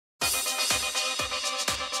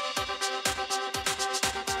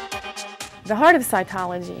The heart of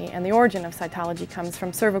cytology and the origin of cytology comes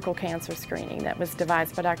from cervical cancer screening that was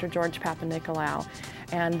devised by Dr. George Papanicolaou,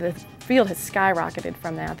 and the field has skyrocketed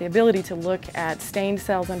from that. The ability to look at stained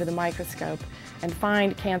cells under the microscope and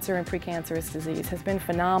find cancer and precancerous disease has been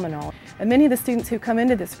phenomenal. And many of the students who come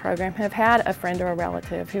into this program have had a friend or a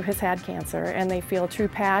relative who has had cancer, and they feel true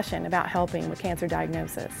passion about helping with cancer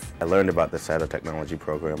diagnosis. I learned about the Cytotechnology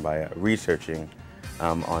program by researching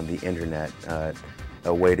on the internet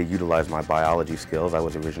a way to utilize my biology skills. I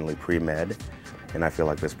was originally pre-med, and I feel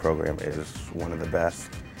like this program is one of the best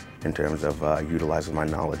in terms of utilizing my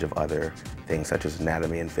knowledge of other things such as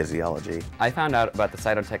anatomy and physiology. I found out about the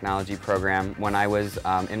Cytotechnology program when I was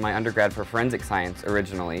in my undergrad for forensic science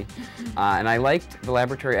originally, and I liked the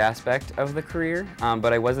laboratory aspect of the career,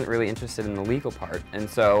 but I wasn't really interested in the legal part. And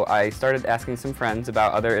so I started asking some friends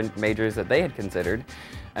about other majors that they had considered,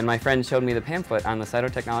 and my friend showed me the pamphlet on the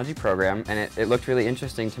Cytotechnology program, and it looked really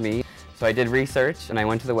interesting to me. So I did research and I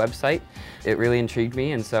went to the website. It really intrigued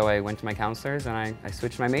me, and so I went to my counselors and I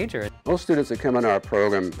switched my major. Most students that come into our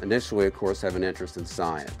program initially, of course, have an interest in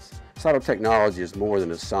science. Cytotechnology is more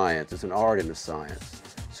than a science, it's an art in the science.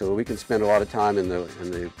 So we can spend a lot of time in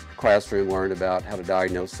the classroom learning about how to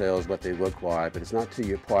diagnose cells, what they look like, but it's not until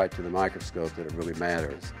you apply it to the microscope that it really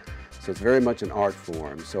matters. So it's very much an art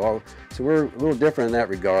form. So we're a little different in that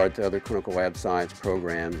regard to other clinical lab science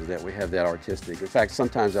programs, is that we have that artistic. In fact,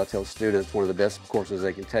 sometimes I'll tell students one of the best courses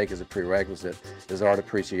they can take as a prerequisite is art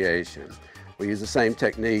appreciation. We use the same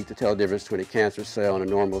technique to tell the difference between a cancer cell and a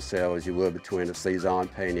normal cell as you would between a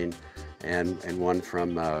Cézanne painting and one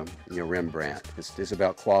from Rembrandt. It's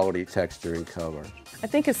about quality, texture, and color. I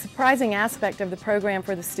think a surprising aspect of the program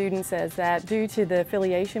for the students is that due to the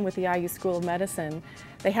affiliation with the IU School of Medicine,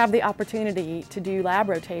 they have the opportunity to do lab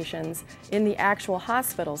rotations in the actual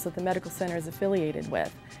hospitals that the medical center is affiliated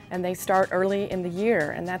with. And they start early in the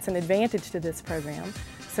year, and that's an advantage to this program,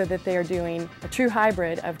 so that they are doing a true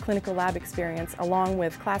hybrid of clinical lab experience along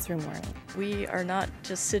with classroom learning. We are not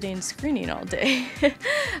just sitting screening all day.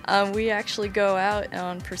 We actually go out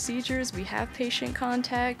on procedures, we have patient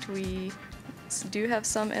contact, we do have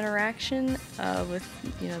some interaction with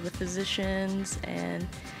the physicians, and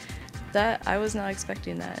that I was not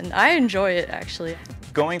expecting that, and I enjoy it actually.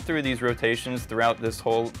 Going through these rotations throughout this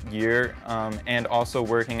whole year and also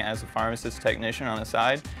working as a pharmacist technician on the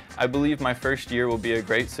side, I believe my first year will be a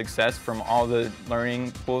great success from all the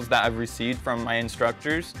learning tools that I've received from my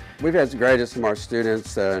instructors. We've had grades from our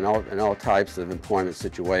students in all types of employment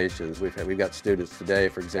situations. We've got students today,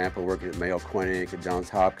 for example, working at Mayo Clinic, at Johns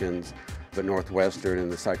Hopkins, at Northwestern,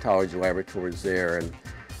 and the cytology laboratories there. And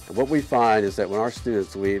what we find is that when our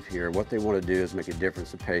students leave here, what they want to do is make a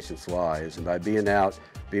difference in patients' lives. And by being out,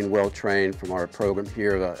 being well trained from our program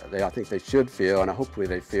here, I think they should feel, and hopefully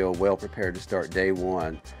they feel well prepared to start day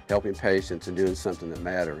one, helping patients and doing something that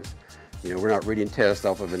matters. We're not reading tests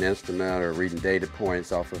off of an instrument or reading data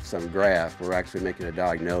points off of some graph. We're actually making a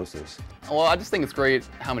diagnosis. Well, I just think it's great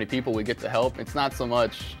how many people we get to help. It's not so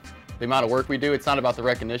much the amount of work we do, it's not about the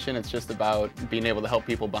recognition, it's just about being able to help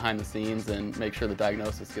people behind the scenes and make sure the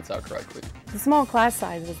diagnosis gets out correctly. The small class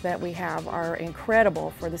sizes that we have are incredible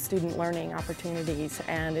for the student learning opportunities,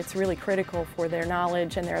 and it's really critical for their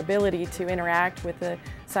knowledge and their ability to interact with the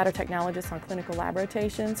cytotechnologists on clinical lab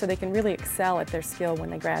rotation, so they can really excel at their skill when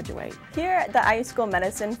they graduate. Here at the IU School of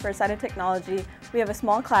Medicine for Cytotechnology, we have a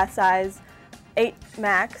small class size, 8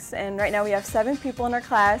 max, and right now we have 7 people in our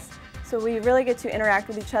class. So we really get to interact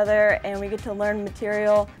with each other, and we get to learn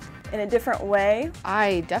material in a different way.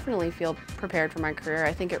 I definitely feel prepared for my career.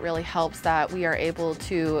 I think it really helps that we are able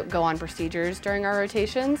to go on procedures during our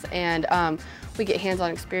rotations, and we get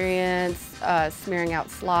hands-on experience, smearing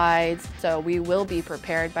out slides, so we will be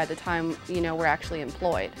prepared by the time we're actually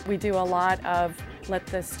employed. We do a lot of let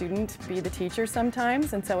the student be the teacher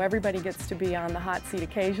sometimes, and so everybody gets to be on the hot seat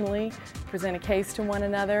occasionally, present a case to one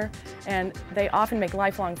another, and they often make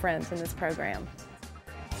lifelong friends in this program.